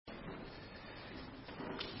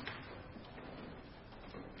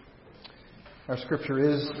Our scripture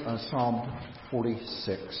is Psalm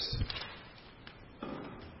 46.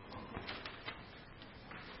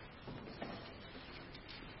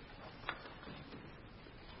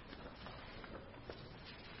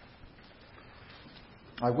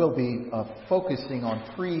 I will be focusing on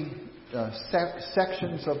three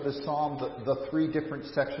sections of the psalm, the three different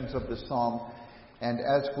sections of the psalm. And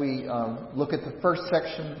as we look at the first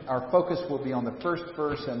section, our focus will be on the first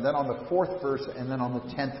verse, and then on the fourth verse, and then on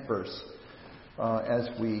the 10th verse as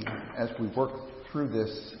we work through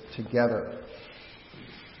this together.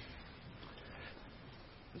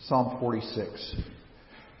 Psalm 46.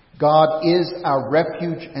 God is our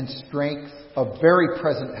refuge and strength, a very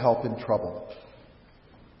present help in trouble.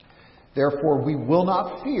 Therefore we will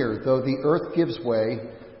not fear, though the earth gives way,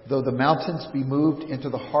 though the mountains be moved into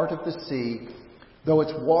the heart of the sea, though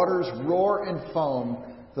its waters roar and foam,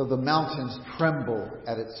 though the mountains tremble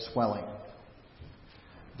at its swelling.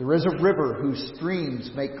 There is a river whose streams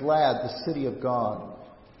make glad the city of God,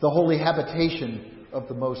 the holy habitation of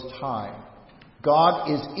the Most High. God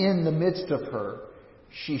is in the midst of her.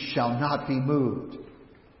 She shall not be moved.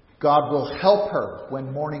 God will help her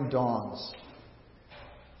when morning dawns.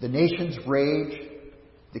 The nations rage,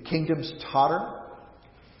 the kingdoms totter.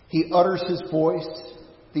 He utters his voice,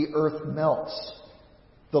 the earth melts.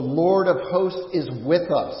 The Lord of hosts is with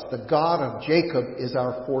us. The God of Jacob is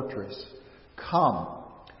our fortress. Come,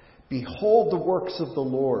 behold the works of the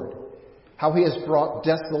Lord, how he has brought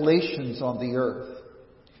desolations on the earth.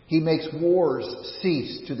 He makes wars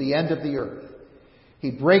cease to the end of the earth.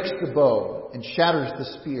 He breaks the bow and shatters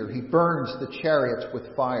the spear. He burns the chariots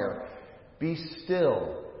with fire. Be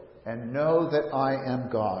still and know that I am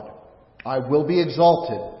God. I will be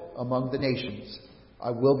exalted among the nations.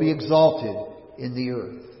 I will be exalted in the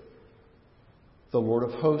earth. The Lord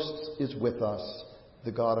of hosts is with us.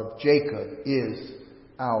 The God of Jacob is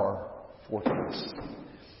our fortress.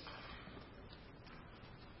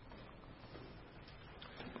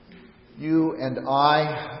 You and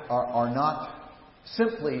I are not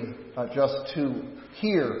simply just to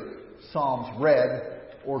hear Psalms read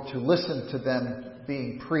or to listen to them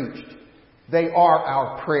being preached. They are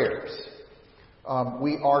our prayers.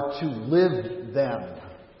 We are to live them,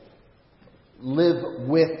 live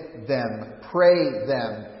with them, pray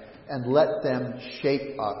them, and let them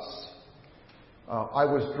shape us. I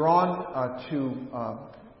was drawn to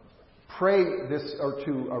pray this, or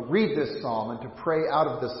to read this psalm and to pray out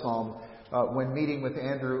of this psalm when meeting with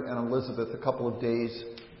Andrew and Elizabeth a couple of days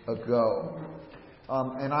ago.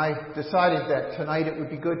 And I decided that tonight it would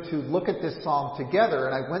be good to look at this psalm together.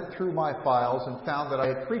 And I went through my files and found that I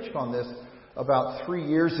had preached on this about 3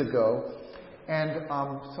 years ago. And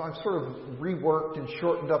so I've sort of reworked and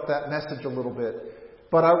shortened up that message a little bit.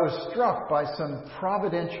 But I was struck by some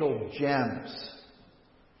providential gems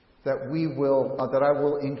that that I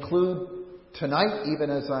will include tonight,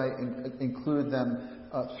 even as I included them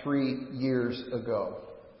 3 years ago.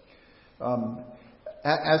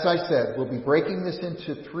 As I said, we'll be breaking this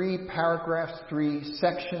into 3 paragraphs, 3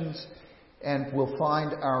 sections, and we'll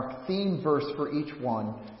find our theme verse for each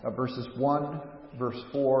one, verses 1, verse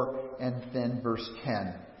 4, and then verse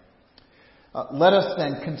 10. Let us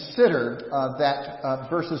then consider that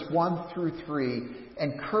verses 1 through 3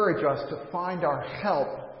 encourage us to find our help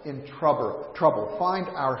in trouble. Find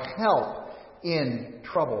our help in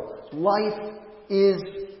trouble. Life is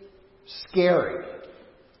scary.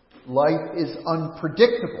 Life is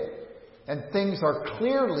unpredictable, and things are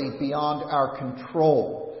clearly beyond our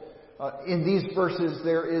control. In these verses,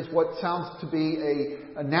 there is what sounds to be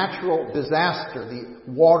a natural disaster.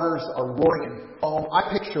 The waters are roaring and foam.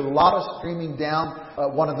 I picture lava streaming down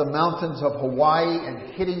one of the mountains of Hawaii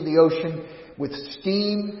and hitting the ocean with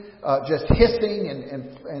steam just hissing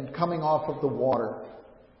and coming off of the water.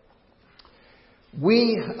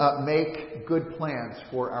 We make good plans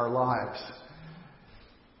for our lives,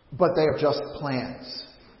 but they are just plans.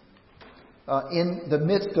 In the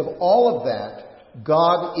midst of all of that,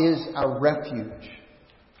 God is our refuge.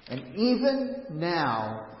 And even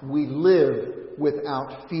now, we live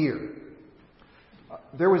without fear.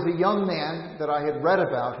 There was a young man that I had read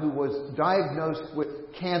about who was diagnosed with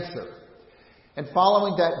cancer. And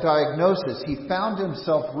following that diagnosis, he found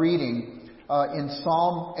himself reading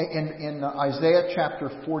in Isaiah chapter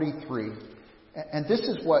 43. And this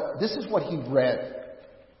is what he read.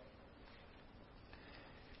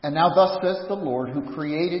 And now thus says the Lord, who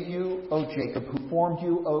created you, O Jacob, who formed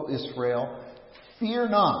you, O Israel, fear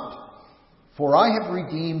not, for I have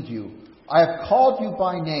redeemed you. I have called you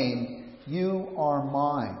by name. You are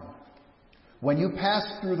mine. When you pass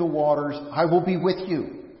through the waters, I will be with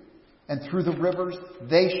you. And through the rivers,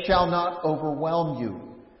 they shall not overwhelm you.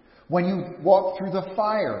 When you walk through the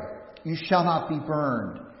fire, you shall not be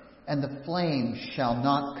burned, and the flames shall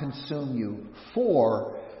not consume you.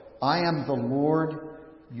 For I am the Lord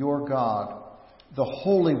your God, the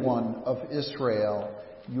Holy One of Israel,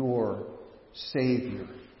 your Savior.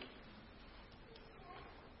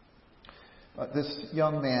 This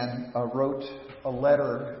young man wrote a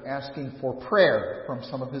letter asking for prayer from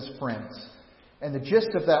some of his friends. And the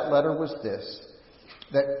gist of that letter was this,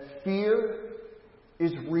 that fear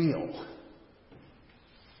is real.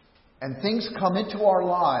 And things come into our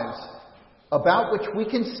lives about which we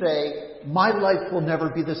can say, my life will never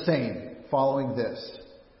be the same following this.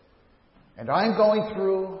 And I'm going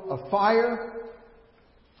through a fire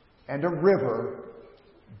and a river,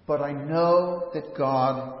 but I know that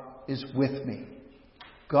God is with me.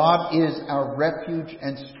 God is our refuge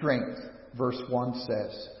and strength, verse 1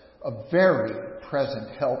 says, a very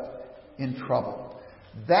present help in trouble.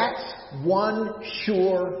 That's one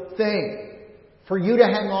sure thing for you to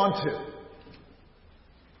hang on to.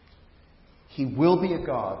 He will be a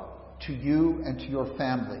God to you and to your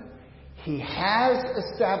family. He has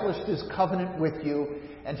established His covenant with you,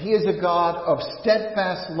 and He is a God of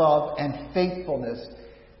steadfast love and faithfulness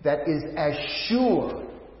that is as sure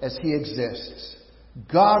as He exists.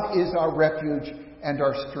 God is our refuge and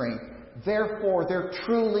our strength. Therefore, there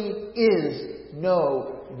truly is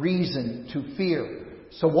no reason to fear.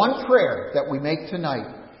 So one prayer that we make tonight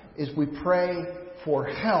is we pray for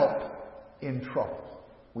help in trouble.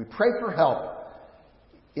 We pray for help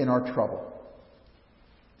in our trouble.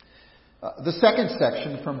 The second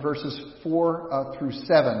section from verses 4 through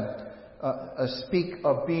 7 speak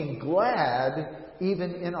of being glad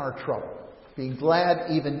even in our trouble. Being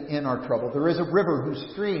glad even in our trouble. There is a river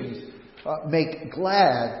whose streams make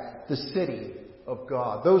glad the city of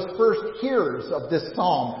God. Those first hearers of this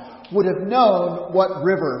psalm would have known what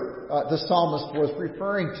river the psalmist was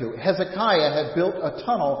referring to. Hezekiah had built a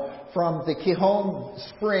tunnel from the Gihon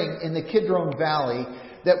spring in the Kidron Valley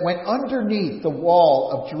that went underneath the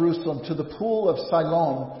wall of Jerusalem to the pool of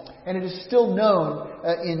Siloam, and it is still known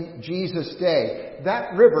in Jesus' day.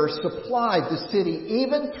 That river supplied the city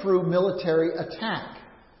even through military attack.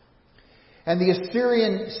 And the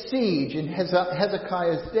Assyrian siege in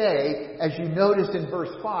Hezekiah's day, as you notice in verse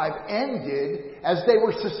 5, ended as they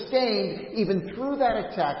were sustained, even through that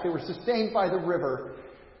attack, they were sustained by the river.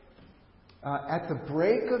 At the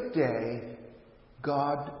break of day,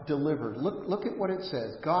 God delivered. Look at what it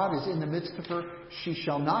says. God is in the midst of her. She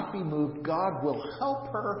shall not be moved. God will help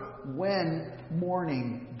her when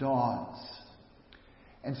morning dawns.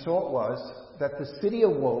 And so it was that the city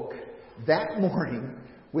awoke that morning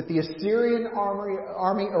with the Assyrian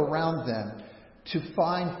army around them to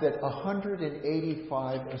find that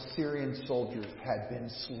 185 Assyrian soldiers had been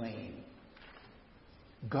slain.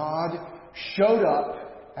 God showed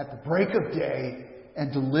up at the break of day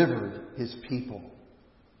and delivered His people.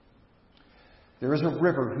 There is a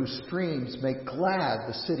river whose streams make glad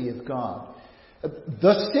the city of God.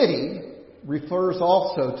 The city refers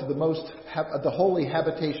also to the holy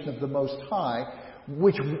habitation of the Most High,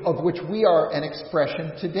 of which we are an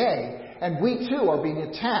expression today. And we too are being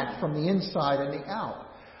attacked from the inside and the out.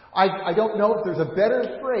 I don't know if there's a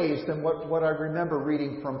better phrase than what I remember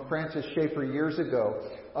reading from Francis Schaeffer years ago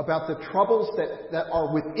about the troubles that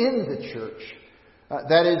are within the church.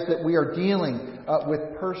 That is, that we are dealing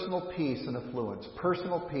with personal peace and affluence.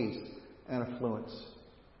 Personal peace and affluence.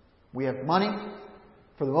 We have money.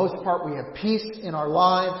 For the most part, we have peace in our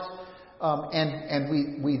lives.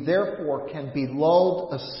 And we therefore can be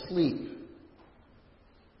lulled asleep.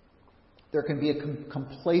 There can be a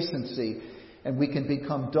complacency, and we can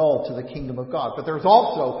become dull to the kingdom of God. But there's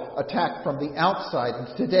also attack from the outside.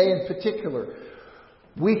 And today in particular,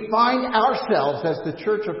 we find ourselves as the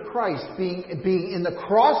Church of Christ being in the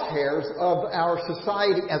crosshairs of our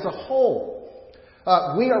society as a whole.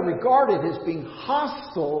 We are regarded as being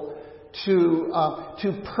hostile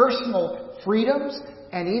to personal freedoms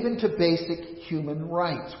and even to basic human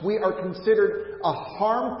rights. We are considered a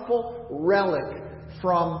harmful relic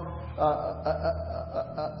from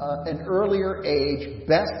an earlier age,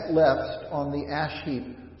 best left on the ash heap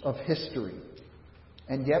of history.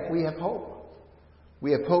 And yet we have hope.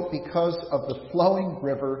 We have hope because of the flowing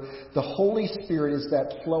river. The Holy Spirit is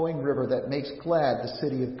that flowing river that makes glad the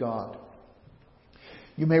city of God.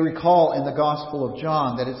 You may recall in the Gospel of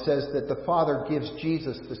John that it says that the Father gives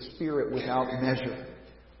Jesus the Spirit without measure.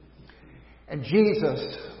 And Jesus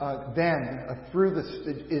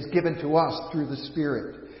is given to us through the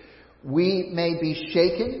Spirit. We may be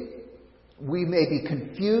shaken. We may be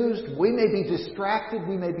confused. We may be distracted.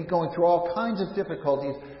 We may be going through all kinds of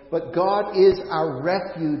difficulties. But God is our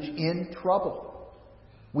refuge in trouble.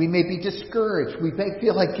 We may be discouraged. We may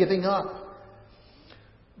feel like giving up.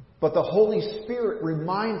 But the Holy Spirit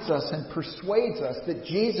reminds us and persuades us that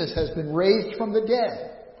Jesus has been raised from the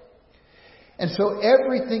dead. And so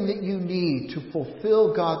everything that you need to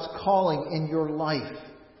fulfill God's calling in your life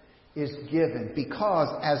is given. Because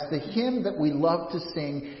as the hymn that we love to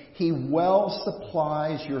sing, He well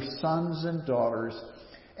supplies your sons and daughters,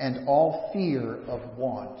 and all fear of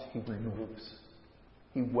want He removes.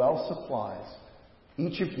 He well supplies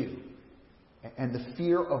each of you, and the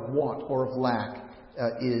fear of want or of lack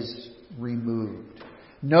is removed.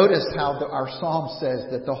 Notice how our psalm says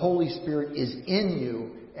that the Holy Spirit is in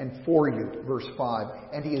you and for you, verse 5,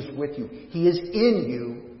 and He is with you. He is in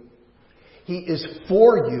you. He is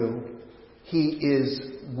for you. He is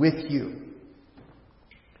with you.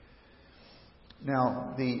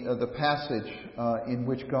 Now, the passage in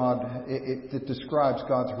which it describes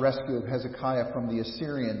God's rescue of Hezekiah from the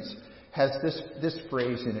Assyrians has this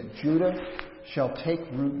phrase in it: Judah shall take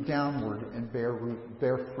root downward and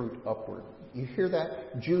bear fruit upward. You hear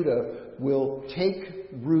that? Judah will take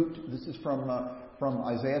root. This is from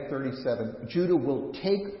Isaiah 37. Judah will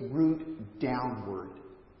take root downward,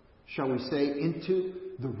 shall we say, into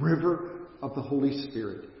the river of the Holy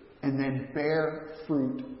Spirit, and then bear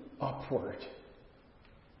fruit upward.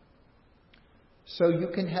 So you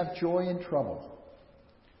can have joy in trouble.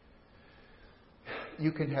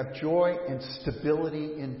 You can have joy and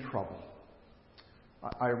stability in trouble.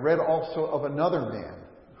 I read also of another man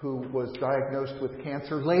who was diagnosed with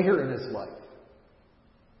cancer later in his life.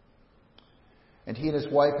 And he and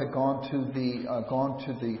his wife had gone to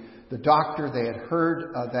the doctor. They had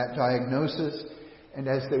heard that diagnosis. And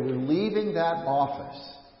as they were leaving that office,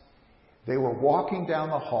 they were walking down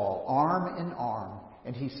the hall, arm in arm.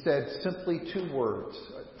 And he said simply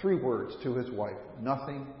three words to his wife: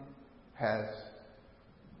 nothing has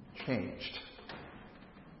changed.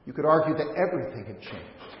 You could argue that everything had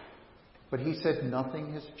changed. But he said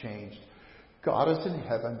nothing has changed. God is in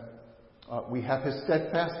heaven. We have His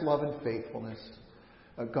steadfast love and faithfulness.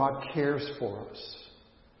 God cares for us.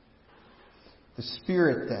 The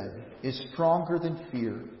Spirit, then, is stronger than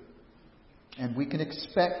fear. And we can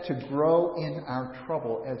expect to grow in our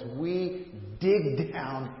trouble as we dig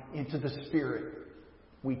down into the Spirit.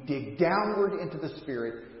 We dig downward into the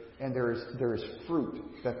Spirit, and there is fruit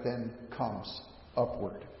that then comes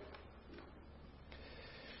upward.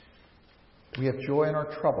 We have joy in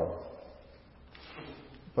our trouble,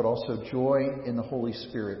 but also joy in the Holy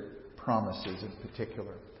Spirit promises in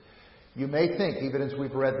particular. You may think, even as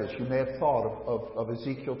we've read this, you may have thought of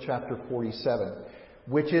Ezekiel chapter 47,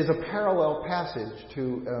 which is a parallel passage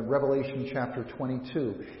to Revelation chapter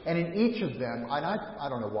 22. And in each of them, and I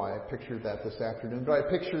don't know why I pictured that this afternoon, but I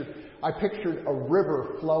pictured a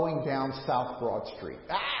river flowing down South Broad Street.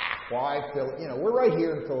 Why? We're right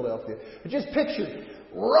here in Philadelphia. I just pictured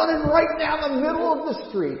running right down the middle of the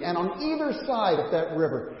street, and on either side of that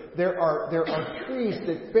river, there are trees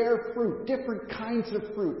that bear fruit, different kinds of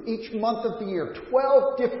fruit, each month of the year,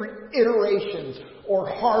 12 different iterations or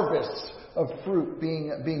harvests of fruit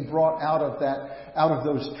being brought out of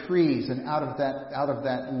those trees and out of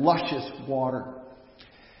that luscious water.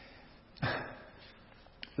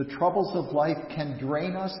 The troubles of life can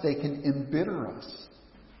drain us, they can embitter us.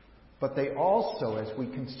 But they also, as we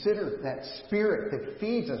consider that Spirit that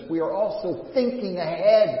feeds us, we are also thinking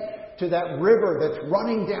ahead to that river that's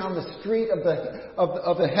running down the street of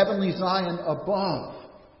the heavenly Zion above,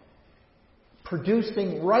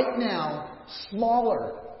 producing right now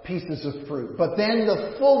smaller pieces of fruit, but then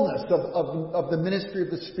the fullness of the ministry of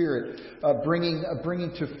the Spirit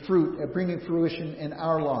bringing fruition in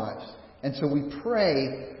our lives. And so we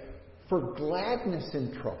pray for gladness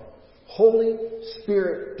in trouble. Holy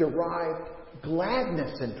Spirit-derived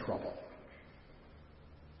gladness in trouble.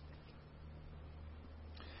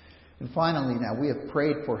 And finally now, we have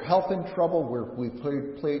prayed for help in trouble. We've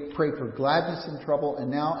prayed for gladness in trouble.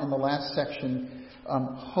 And now in the last section,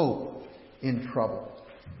 hope in trouble.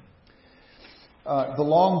 The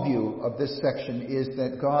long view of this section is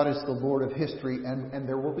that God is the Lord of history, and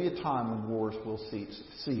there will be a time when wars will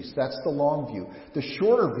cease. That's the long view. The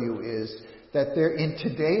shorter view is that in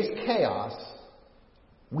today's chaos,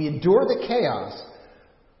 we endure the chaos,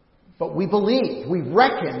 but we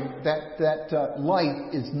reckon that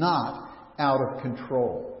life is not out of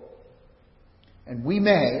control. And we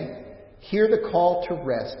may hear the call to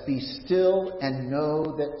rest, be still and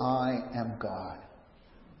know that I am God.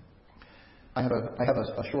 I have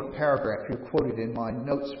a short paragraph here quoted in my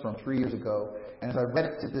notes from 3 years ago, and as I read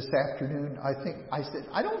it this afternoon, I said,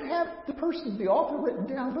 I don't have the author written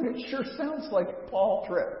down, but it sure sounds like Paul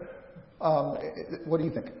Tripp. What do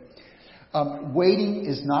you think? Waiting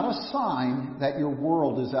is not a sign that your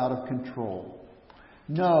world is out of control.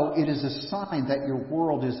 No, it is a sign that your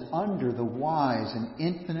world is under the wise and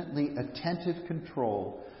infinitely attentive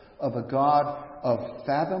control of a God of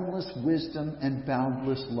fathomless wisdom and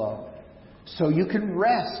boundless love. So you can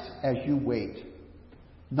rest as you wait.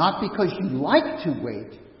 Not because you like to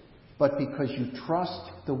wait, but because you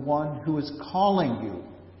trust the one who is calling you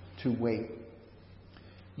to wait.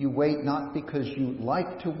 You wait not because you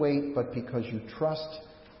like to wait, but because you trust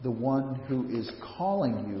the one who is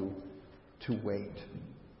calling you to wait.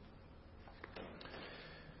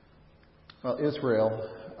 Well, Israel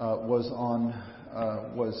was on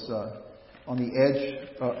the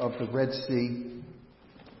edge of the Red Sea,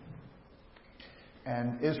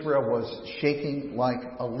 and Israel was shaking like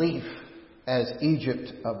a leaf as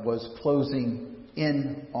Egypt was closing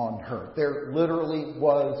in on her. There literally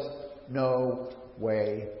was no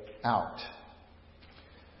way out.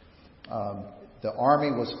 The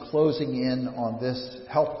army was closing in on this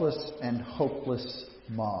helpless and hopeless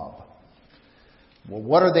mob. Well,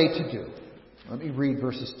 what are they to do? Let me read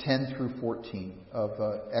verses 10 through 14 of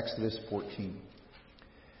Exodus 14.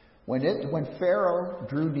 When Pharaoh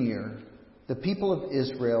drew near, the people of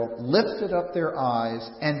Israel lifted up their eyes,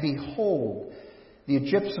 and behold, the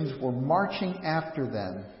Egyptians were marching after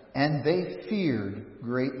them, and they feared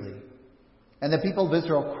greatly. And the people of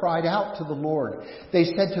Israel cried out to the Lord. They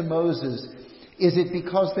said to Moses, "Is it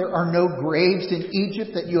because there are no graves in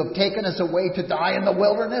Egypt that you have taken us away to die in the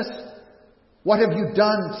wilderness? What have you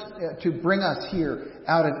done to bring us here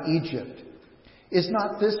out of Egypt? Is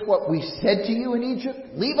not this what we said to you in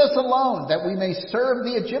Egypt? Leave us alone, that we may serve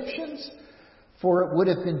the Egyptians? For it would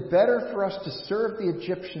have been better for us to serve the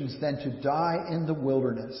Egyptians than to die in the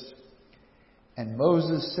wilderness." And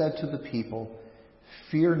Moses said to the people,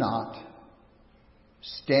 "Fear not,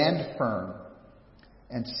 stand firm,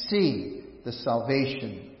 and see the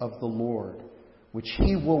salvation of the Lord, which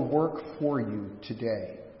he will work for you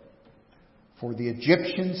today. For the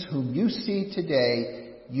Egyptians whom you see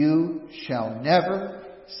today, you shall never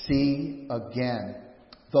see again.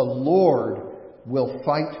 The Lord will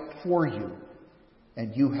fight for you,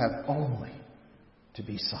 and you have only to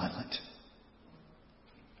be silent."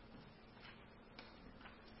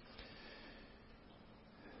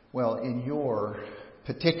 Well, in your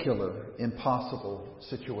particular impossible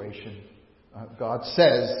situation, God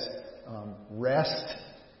says, rest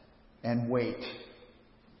and wait,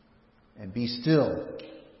 and be still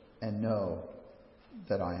and know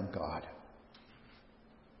that I am God.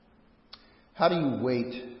 How do you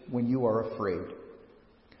wait when you are afraid?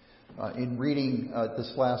 In reading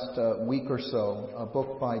this last week or so, a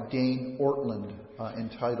book by Dane Ortland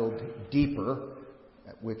entitled Deeper,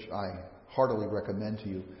 which I heartily recommend to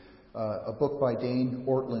you, a book by Dane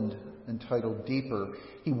Ortland entitled Deeper,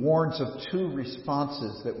 he warns of two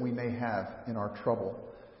responses that we may have in our trouble.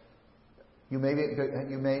 You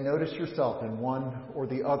may notice yourself in one or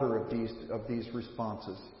the other of these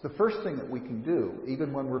responses. The first thing that we can do,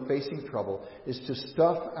 even when we're facing trouble, is to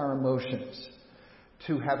stuff our emotions,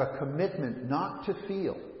 to have a commitment not to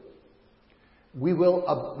feel. We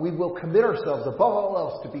will commit ourselves above all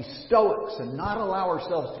else to be stoics and not allow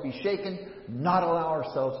ourselves to be shaken, not allow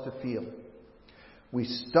ourselves to feel. We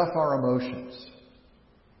stuff our emotions.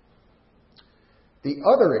 The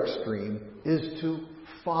other extreme is to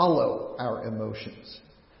follow our emotions.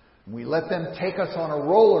 We let them take us on a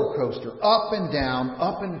roller coaster, up and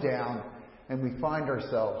down, and we find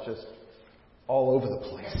ourselves just all over the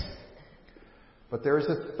place. But there is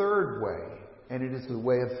a third way, and it is the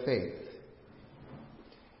way of faith.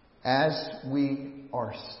 As we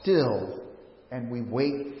are still and we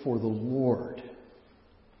wait for the Lord,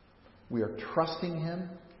 we are trusting Him.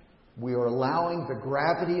 We are allowing the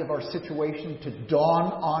gravity of our situation to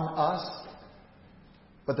dawn on us.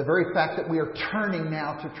 But the very fact that we are turning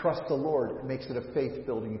now to trust the Lord makes it a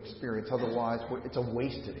faith-building experience. Otherwise, it's a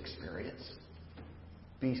wasted experience.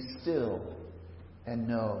 Be still and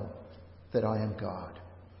know that I am God.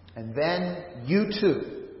 And then you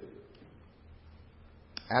too,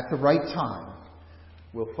 at the right time,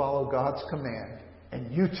 will follow God's command,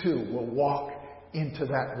 and you too will walk into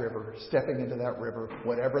that river, stepping into that river,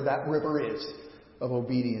 whatever that river is, of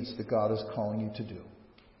obedience that God is calling you to do.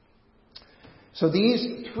 So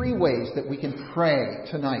these three ways that we can pray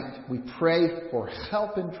tonight. We pray for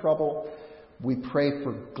help in trouble. We pray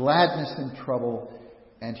for gladness in trouble.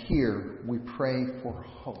 And here we pray for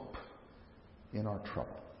hope in our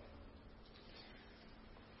trouble.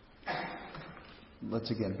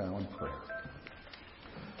 Let's again bow in prayer.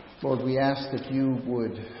 Lord, we ask that you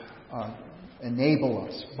would enable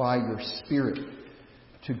us by your Spirit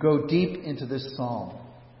to go deep into this psalm,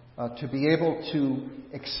 to be able to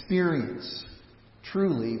experience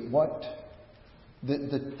truly what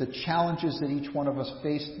the challenges that each one of us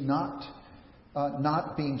face, not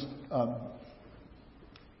being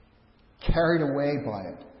carried away by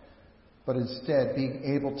it, but instead being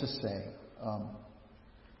able to say,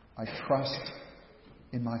 I trust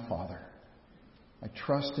in my Father. I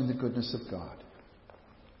trust in the goodness of God.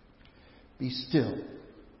 Be still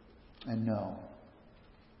and know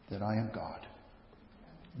that I am God.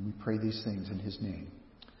 And we pray these things in His name.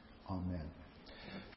 Amen.